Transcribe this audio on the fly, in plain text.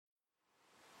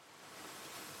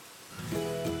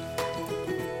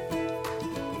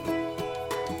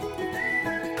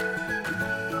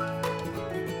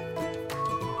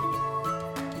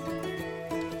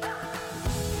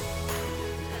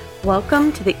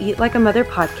Welcome to the Eat Like a Mother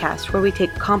podcast, where we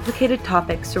take complicated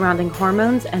topics surrounding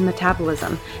hormones and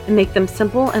metabolism and make them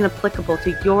simple and applicable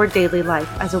to your daily life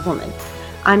as a woman.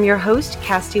 I'm your host,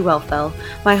 Casti Wellfell.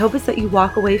 My hope is that you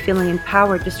walk away feeling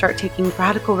empowered to start taking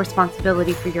radical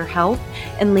responsibility for your health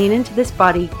and lean into this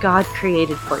body God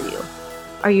created for you.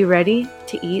 Are you ready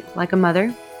to eat like a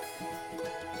mother?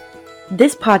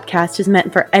 This podcast is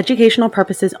meant for educational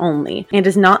purposes only and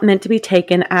is not meant to be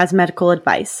taken as medical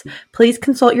advice. Please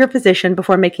consult your physician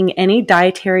before making any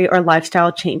dietary or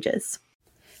lifestyle changes.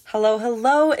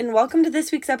 Hello, and welcome to this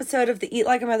week's episode of the Eat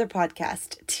Like a Mother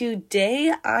podcast.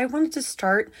 Today, I wanted to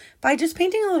start by just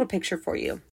painting a little picture for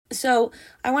you. So,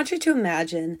 I want you to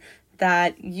imagine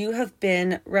that you have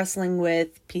been wrestling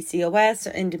with PCOS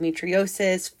or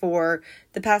endometriosis for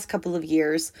the past couple of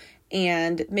years.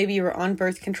 And maybe you were on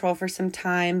birth control for some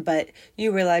time, but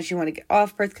you realize you want to get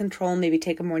off birth control, maybe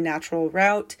take a more natural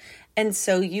route. And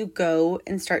so you go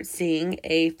and start seeing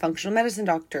a functional medicine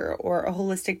doctor or a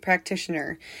holistic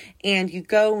practitioner. And you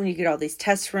go and you get all these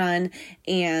tests run.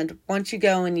 And once you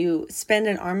go and you spend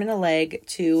an arm and a leg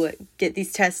to get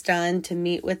these tests done, to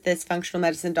meet with this functional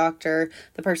medicine doctor,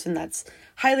 the person that's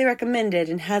highly recommended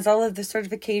and has all of the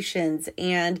certifications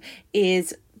and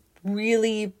is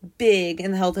really big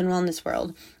in the health and wellness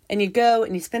world. And you go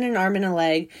and you spend an arm and a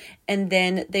leg, and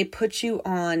then they put you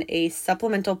on a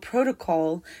supplemental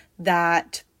protocol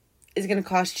that is going to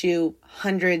cost you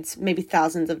hundreds, maybe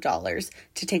thousands of dollars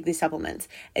to take these supplements.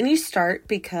 And you start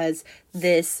because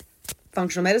this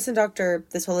functional medicine doctor,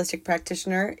 this holistic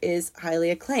practitioner, is highly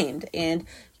acclaimed, and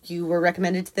you were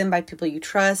recommended to them by people you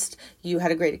trust. You had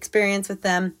a great experience with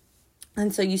them.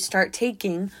 And so you start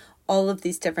taking all of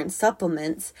these different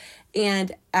supplements,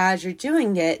 and as you're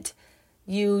doing it,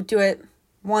 you do it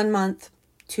 1 month,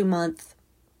 2 months,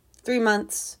 3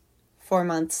 months, 4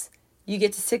 months, you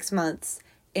get to 6 months,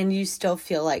 and you still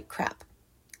feel like crap.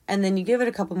 And then you give it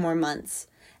a couple more months,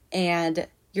 and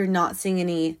you're not seeing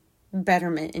any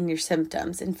betterment in your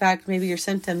symptoms. In fact, maybe your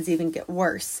symptoms even get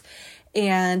worse,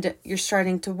 and you're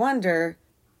starting to wonder,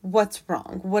 what's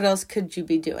wrong? What else could you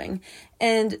be doing?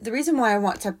 And the reason why I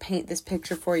want to paint this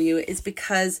picture for you is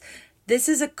because this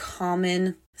is a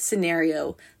common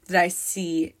scenario that I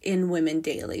see in women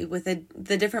daily with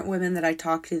the different women that I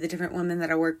talk to, the different women that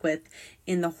I work with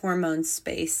in the hormone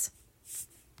space.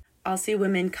 I'll see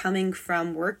women coming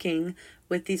from working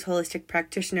with these holistic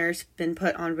practitioners, been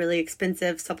put on really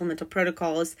expensive supplemental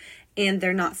protocols, and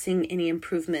they're not seeing any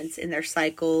improvements in their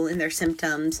cycle, in their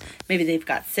symptoms. Maybe they've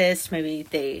got cysts, maybe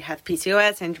they have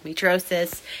PCOS,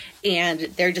 endometriosis, and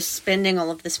they're just spending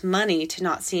all of this money to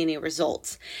not see any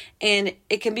results. And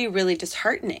it can be really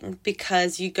disheartening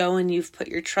because you go and you've put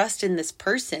your trust in this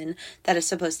person that is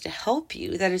supposed to help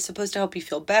you, that is supposed to help you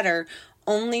feel better,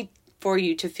 only for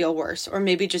you to feel worse, or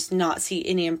maybe just not see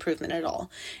any improvement at all.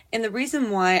 And the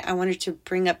reason why I wanted to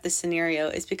bring up this scenario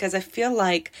is because I feel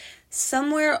like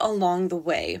somewhere along the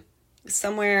way,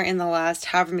 somewhere in the last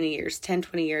however many years, 10,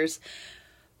 20 years,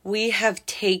 we have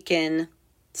taken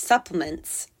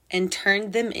supplements and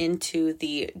turned them into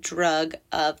the drug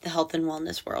of the health and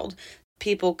wellness world.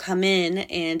 People come in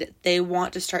and they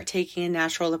want to start taking a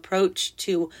natural approach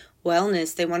to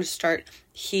wellness. They want to start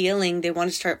healing. They want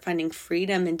to start finding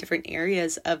freedom in different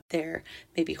areas of their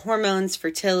maybe hormones,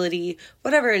 fertility,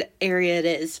 whatever area it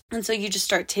is. And so you just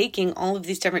start taking all of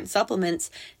these different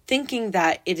supplements thinking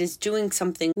that it is doing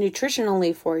something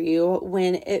nutritionally for you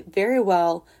when it very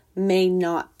well may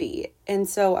not be. And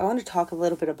so I want to talk a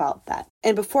little bit about that.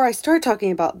 And before I start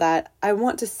talking about that, I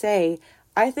want to say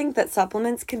I think that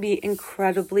supplements can be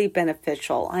incredibly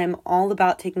beneficial. I'm all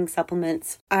about taking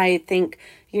supplements. I think,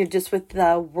 just with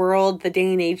the world, the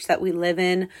day and age that we live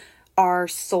in, our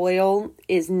soil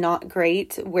is not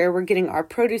great. Where we're getting our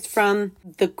produce from,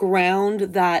 the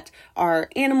ground that our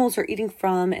animals are eating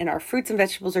from, and our fruits and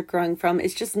vegetables are growing from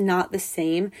is just not the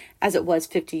same as it was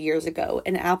 50 years ago.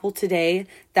 An apple today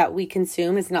that we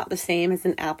consume is not the same as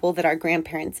an apple that our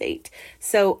grandparents ate.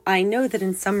 So I know that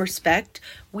in some respect,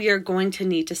 we are going to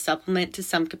need to supplement to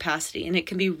some capacity, and it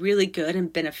can be really good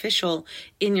and beneficial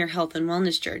in your health and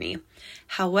wellness journey.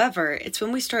 However, it's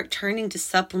when we start turning to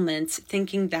supplements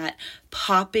thinking that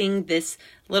popping this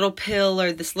little pill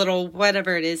or this little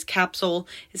whatever it is capsule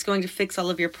is going to fix all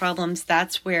of your problems.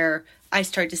 That's where I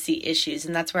start to see issues.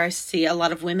 And that's where I see a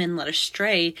lot of women led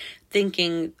astray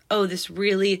thinking, oh, this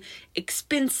really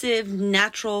expensive,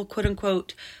 natural, quote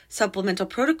unquote, supplemental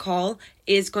protocol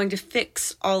is going to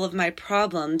fix all of my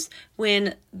problems,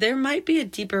 when there might be a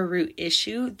deeper root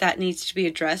issue that needs to be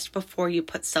addressed before you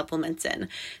put supplements in.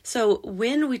 So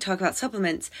when we talk about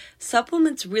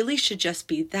supplements really should just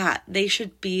be that. they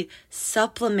should be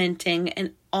supplementing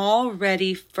an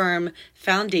already firm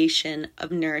foundation of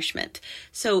nourishment.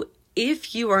 So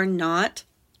if you are not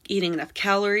eating enough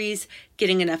calories,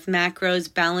 getting enough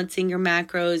macros, balancing your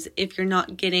macros, if you're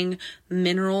not getting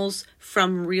minerals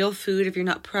from real food, if you're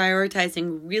not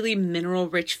prioritizing really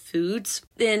mineral-rich foods,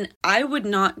 then I would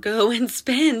not go and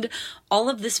spend all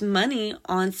of this money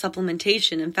on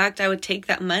supplementation. In fact, I would take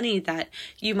that money that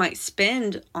you might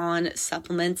spend on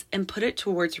supplements and put it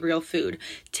towards real food.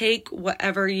 Take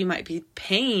whatever you might be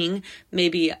paying,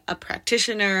 maybe a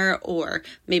practitioner or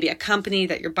maybe a company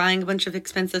that you're buying a bunch of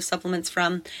expensive supplements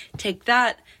from, take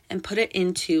that and put it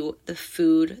into the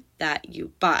food that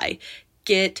you buy.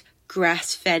 Get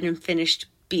grass-fed and finished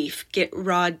beef, get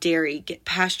raw dairy, get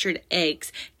pastured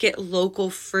eggs, get local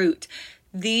fruit.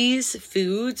 These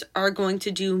foods are going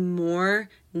to do more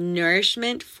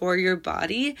nourishment for your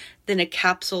body than a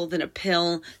capsule, than a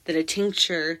pill, than a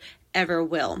tincture ever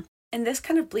will. And this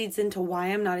kind of bleeds into why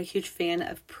I'm not a huge fan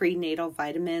of prenatal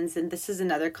vitamins. And this is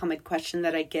another common question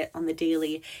that I get on the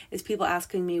daily, is people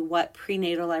asking me what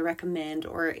prenatal I recommend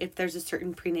or if there's a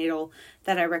certain prenatal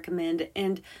that I recommend.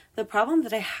 And the problem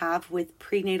that I have with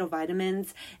prenatal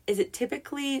vitamins is it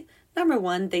typically, number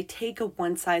one, they take a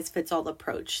one-size-fits-all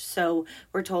approach. So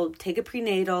we're told take a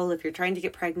prenatal if you're trying to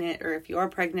get pregnant or if you are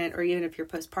pregnant or even if you're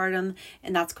postpartum,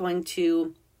 and that's going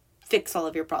to fix all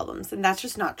of your problems. And that's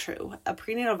just not true. A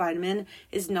prenatal vitamin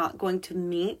is not going to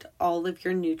meet all of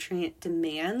your nutrient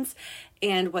demands.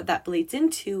 And what that bleeds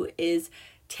into is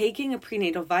taking a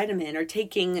prenatal vitamin or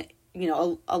taking,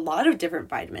 a lot of different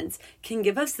vitamins can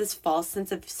give us this false sense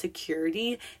of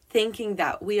security, thinking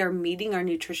that we are meeting our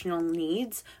nutritional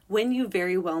needs when you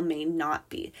very well may not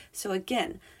be. So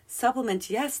again, supplements,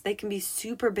 yes, they can be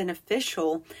super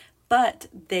beneficial, but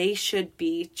they should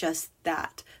be just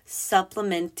that,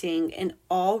 supplementing an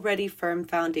already firm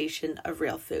foundation of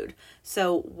real food.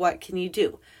 So what can you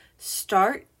do?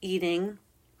 Start eating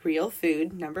real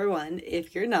food, number one.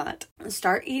 If you're not,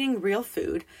 start eating real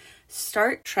food.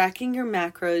 Start tracking your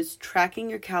macros, tracking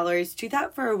your calories. Do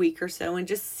that for a week or so and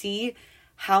just see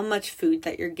how much food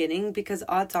that you're getting, because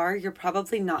odds are you're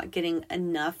probably not getting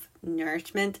enough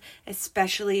nourishment,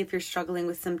 especially if you're struggling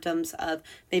with symptoms of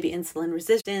maybe insulin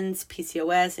resistance,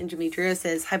 PCOS,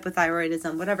 endometriosis,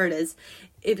 hypothyroidism, whatever it is.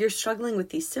 If you're struggling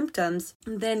with these symptoms,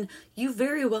 then you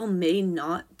very well may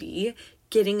not be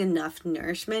getting enough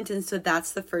nourishment. And so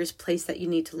that's the first place that you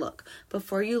need to look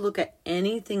before you look at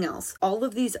anything else. All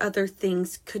of these other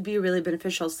things could be really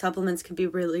beneficial. Supplements can be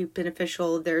really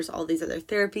beneficial. There's all these other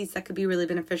therapies that could be really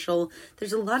beneficial.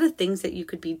 There's a lot of things that you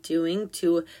could be doing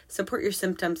to support your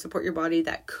symptoms, support your body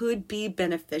that could be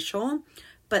beneficial,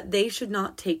 but they should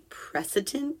not take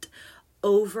precedent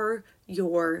over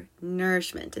your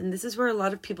nourishment. And this is where a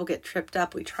lot of people get tripped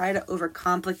up. We try to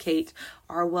overcomplicate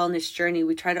our wellness journey.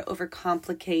 We try to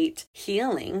overcomplicate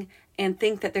healing and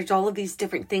think that there's all of these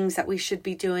different things that we should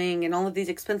be doing and all of these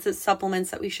expensive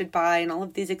supplements that we should buy and all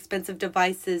of these expensive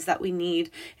devices that we need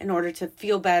in order to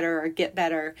feel better or get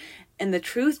better. And the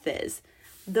truth is,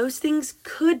 those things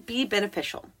could be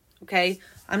beneficial. Okay,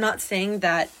 I'm not saying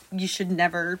that you should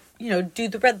never, do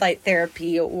the red light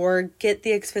therapy or get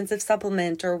the expensive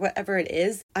supplement or whatever it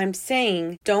is. I'm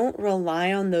saying don't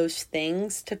rely on those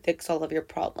things to fix all of your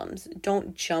problems.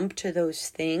 Don't jump to those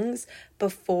things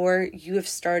before you have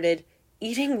started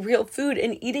eating real food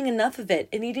and eating enough of it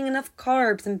and eating enough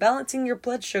carbs and balancing your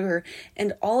blood sugar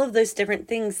and all of those different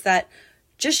things that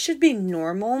just should be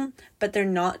normal, but they're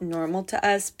not normal to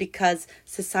us because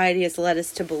society has led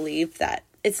us to believe that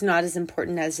it's not as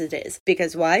important as it is.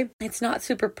 Because why? It's not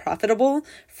super profitable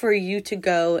for you to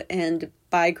go and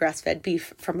buy grass-fed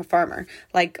beef from a farmer.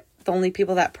 Like, the only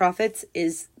people that profits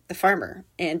is the farmer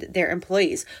and their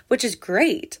employees, which is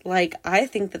great. Like, I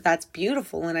think that that's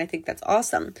beautiful and I think that's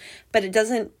awesome, but it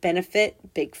doesn't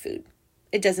benefit big food.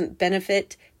 It doesn't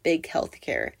benefit big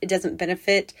healthcare. It doesn't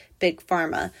benefit big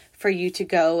pharma for you to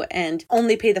go and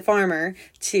only pay the farmer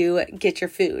to get your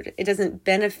food. It doesn't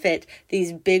benefit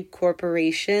these big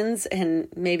corporations. And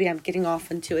maybe I'm getting off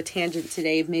into a tangent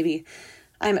today. Maybe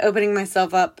I'm opening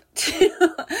myself up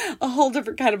to a whole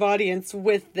different kind of audience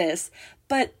with this.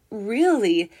 But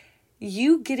really,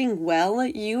 you getting well,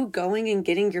 you going and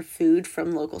getting your food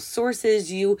from local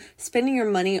sources, you spending your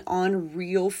money on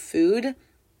real food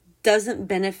doesn't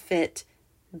benefit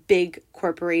big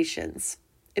corporations.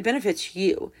 It benefits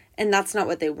you, and that's not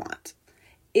what they want.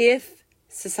 If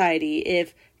society,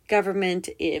 if government,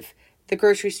 if the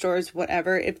grocery stores,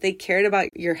 whatever, if they cared about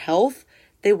your health,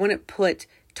 they wouldn't put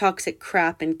toxic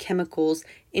crap and chemicals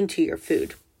into your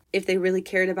food. If they really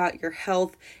cared about your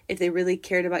health, if they really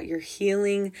cared about your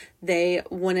healing, they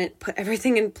wouldn't put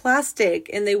everything in plastic,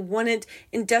 and they wouldn't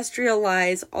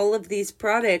industrialize all of these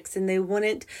products, and they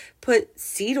wouldn't put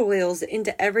seed oils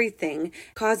into everything,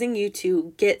 causing you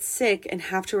to get sick and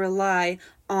have to rely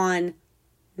on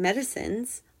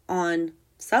medicines, on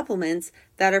supplements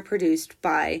that are produced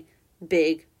by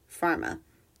big pharma.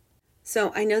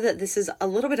 So I know that this is a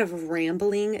little bit of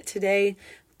rambling today,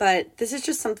 but this is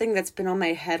just something that's been on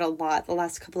my head a lot the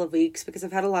last couple of weeks because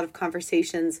I've had a lot of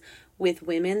conversations with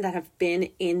women that have been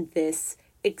in this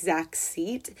exact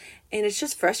seat. And it's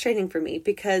just frustrating for me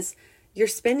because you're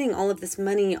spending all of this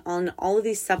money on all of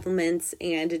these supplements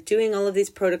and doing all of these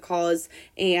protocols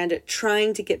and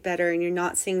trying to get better, and you're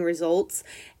not seeing results,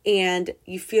 and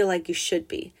you feel like you should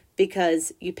be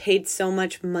because you paid so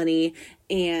much money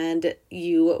and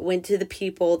you went to the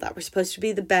people that were supposed to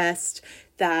be the best,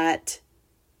 that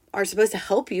are supposed to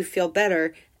help you feel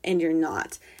better, and you're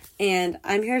not. And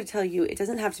I'm here to tell you, it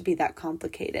doesn't have to be that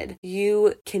complicated.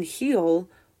 You can heal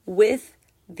with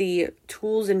the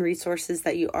tools and resources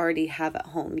that you already have at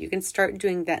home. You can start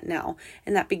doing that now.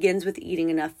 And that begins with eating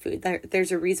enough food.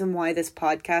 There's a reason why this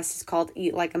podcast is called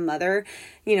Eat Like a Mother,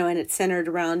 and it's centered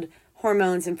around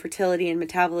hormones and fertility and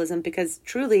metabolism, because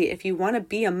truly, if you want to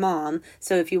be a mom,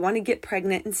 so if you want to get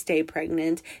pregnant and stay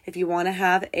pregnant, if you want to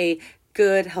have a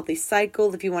good, healthy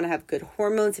cycle, if you want to have good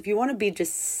hormones, if you want to be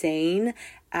just sane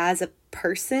as a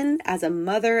person, as a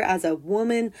mother, as a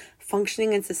woman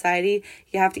functioning in society,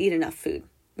 you have to eat enough food.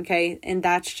 Okay. And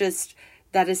that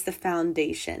is the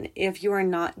foundation. If you are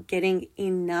not getting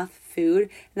enough food, and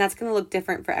that's going to look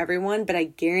different for everyone, but I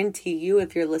guarantee you,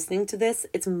 if you're listening to this,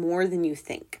 it's more than you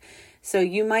think. So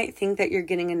you might think that you're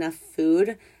getting enough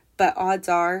food, but odds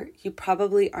are you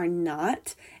probably are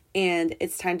not. And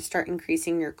it's time to start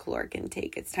increasing your caloric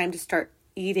intake. It's time to start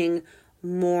eating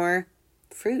more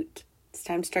fruit. It's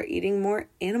time to start eating more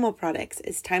animal products.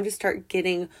 It's time to start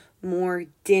getting more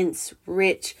dense,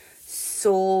 rich,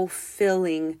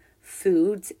 soul-filling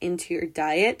foods into your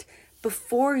diet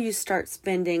before you start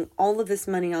spending all of this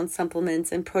money on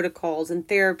supplements and protocols and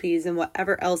therapies and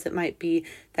whatever else it might be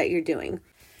that you're doing.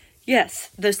 Yes,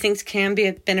 those things can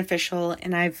be beneficial,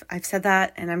 and I've said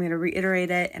that, and I'm going to reiterate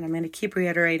it, and I'm going to keep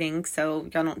reiterating so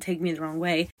y'all don't take me the wrong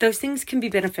way. Those things can be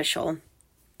beneficial,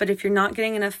 but if you're not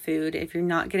getting enough food, if you're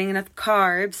not getting enough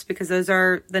carbs, because those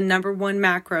are the number one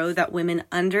macro that women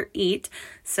undereat.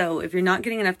 So if you're not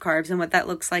getting enough carbs, and what that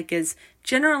looks like is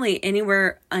generally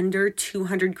anywhere under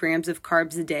 200 grams of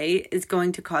carbs a day is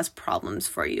going to cause problems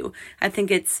for you. I think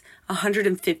it's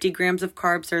 150 grams of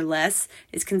carbs or less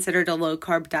is considered a low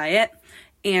carb diet.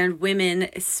 And women,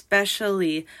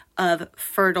 especially of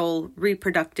fertile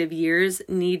reproductive years,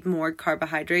 need more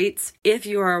carbohydrates. If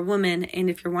you are a woman and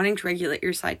if you're wanting to regulate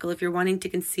your cycle, if you're wanting to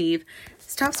conceive,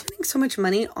 stop spending so much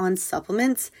money on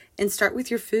supplements and start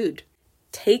with your food.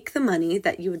 Take the money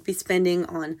that you would be spending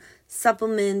on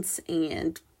supplements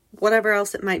and whatever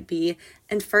else it might be,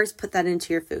 and first put that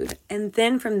into your food. And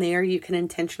then from there, you can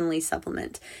intentionally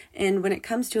supplement. And when it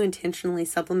comes to intentionally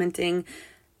supplementing,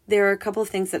 there are a couple of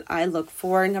things that I look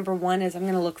for. Number one is I'm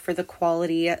going to look for the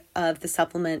quality of the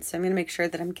supplement. So I'm going to make sure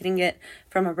that I'm getting it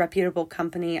from a reputable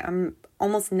company. I'm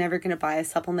almost never going to buy a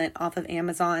supplement off of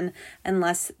Amazon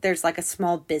unless there's like a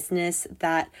small business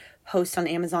that hosts on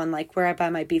Amazon, like where I buy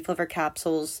my beef liver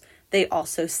capsules. They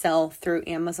also sell through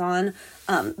Amazon,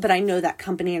 but I know that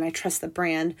company and I trust the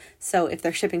brand. So if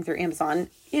they're shipping through Amazon,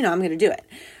 I'm going to do it.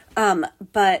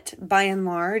 But by and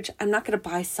large, I'm not going to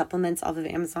buy supplements off of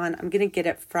Amazon. I'm going to get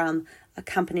it from a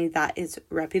company that is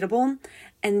reputable.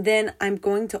 And then I'm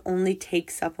going to only take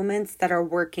supplements that are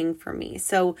working for me.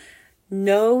 So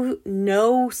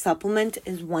no supplement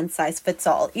is one size fits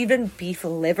all. Even beef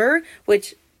liver,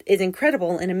 which is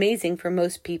incredible and amazing for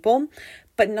most people,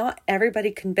 but not everybody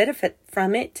can benefit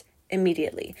from it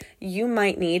immediately. You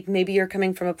might need, maybe you're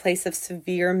coming from a place of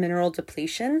severe mineral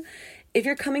depletion. If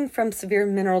you're coming from severe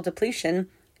mineral depletion,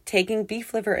 taking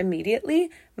beef liver immediately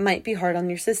might be hard on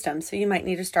your system. So you might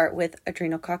need to start with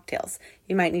adrenal cocktails.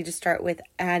 You might need to start with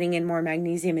adding in more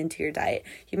magnesium into your diet.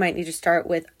 You might need to start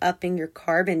with upping your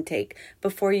carb intake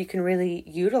before you can really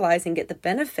utilize and get the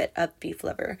benefit of beef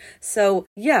liver. So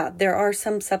yeah, there are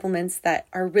some supplements that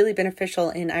are really beneficial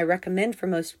and I recommend for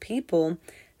most people,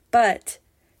 but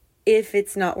if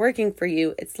it's not working for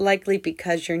you, it's likely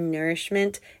because your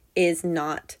nourishment is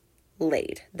not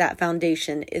laid. That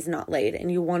foundation is not laid,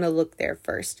 and you want to look there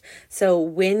first. So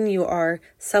when you are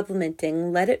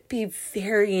supplementing, let it be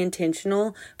very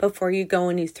intentional before you go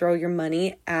and you throw your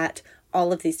money at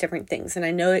all of these different things. And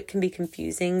I know it can be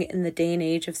confusing in the day and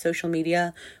age of social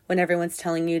media when everyone's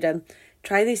telling you to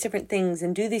try these different things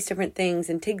and do these different things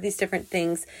and take these different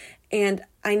things. And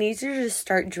I need you to just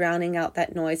start drowning out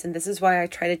that noise. And this is why I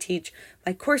try to teach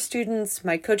my course students,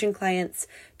 my coaching clients,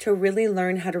 to really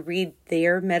learn how to read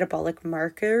their metabolic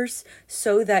markers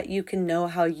so that you can know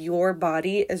how your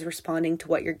body is responding to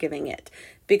what you're giving it.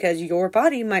 Because your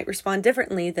body might respond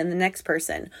differently than the next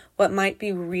person. What might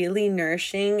be really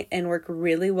nourishing and work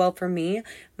really well for me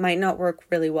might not work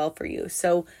really well for you.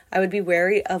 So I would be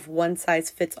wary of one size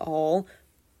fits all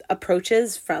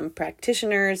approaches from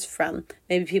practitioners, from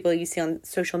maybe people you see on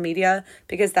social media,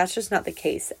 because that's just not the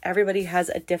case. Everybody has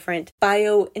a different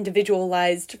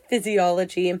individualized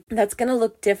physiology that's going to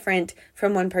look different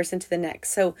from one person to the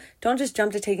next. So don't just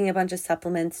jump to taking a bunch of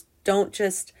supplements. Don't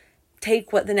just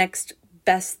take what the next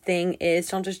best thing is.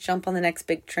 Don't just jump on the next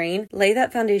big train. Lay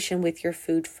that foundation with your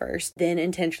food first, then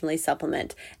intentionally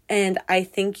supplement. And I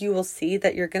think you will see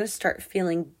that you're going to start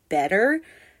feeling better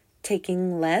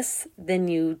taking less than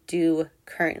you do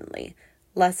currently.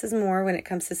 Less is more when it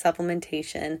comes to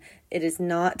supplementation. It is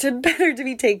not better to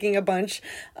be taking a bunch.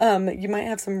 You might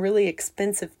have some really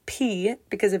expensive pee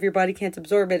because if your body can't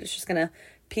absorb it, it's just going to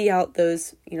pee out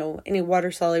those, any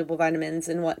water soluble vitamins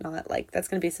and whatnot. Like that's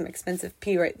going to be some expensive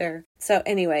pee right there. So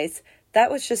anyways, that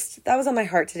was on my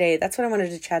heart today. That's what I wanted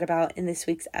to chat about in this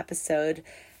week's episode.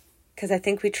 Because I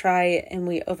think we try and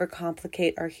we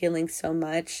overcomplicate our healing so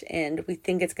much, and we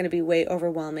think it's going to be way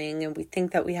overwhelming, and we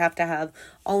think that we have to have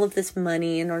all of this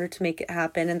money in order to make it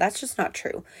happen, and that's just not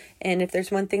true. And if there's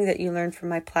one thing that you learn from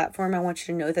my platform, I want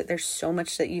you to know that there's so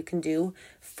much that you can do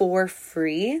for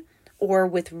free or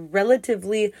with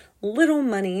relatively little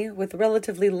money, with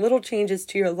relatively little changes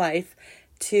to your life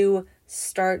to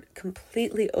start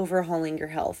completely overhauling your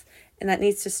health. And that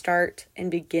needs to start and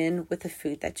begin with the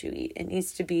food that you eat. It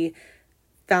needs to be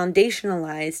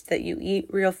foundationalized that you eat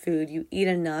real food, you eat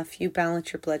enough, you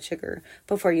balance your blood sugar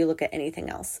before you look at anything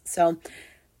else. So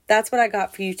that's what I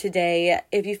got for you today.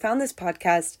 If you found this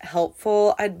podcast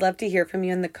helpful, I'd love to hear from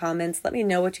you in the comments. Let me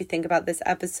know what you think about this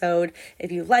episode.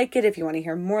 If you like it, if you want to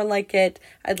hear more like it,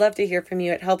 I'd love to hear from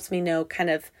you. It helps me know kind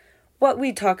of what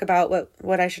we talk about,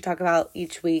 what I should talk about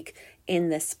each week in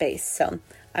this space. So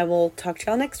I will talk to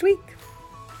y'all next week.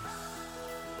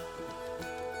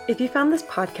 If you found this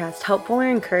podcast helpful or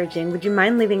encouraging, would you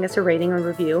mind leaving us a rating or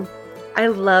review? I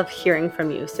love hearing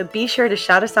from you, so be sure to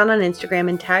shout us out on Instagram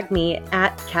and tag me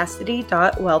at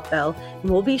cassidy.weltbell, and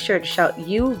we'll be sure to shout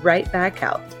you right back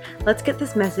out. Let's get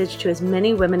this message to as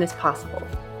many women as possible.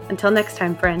 Until next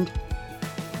time, friend.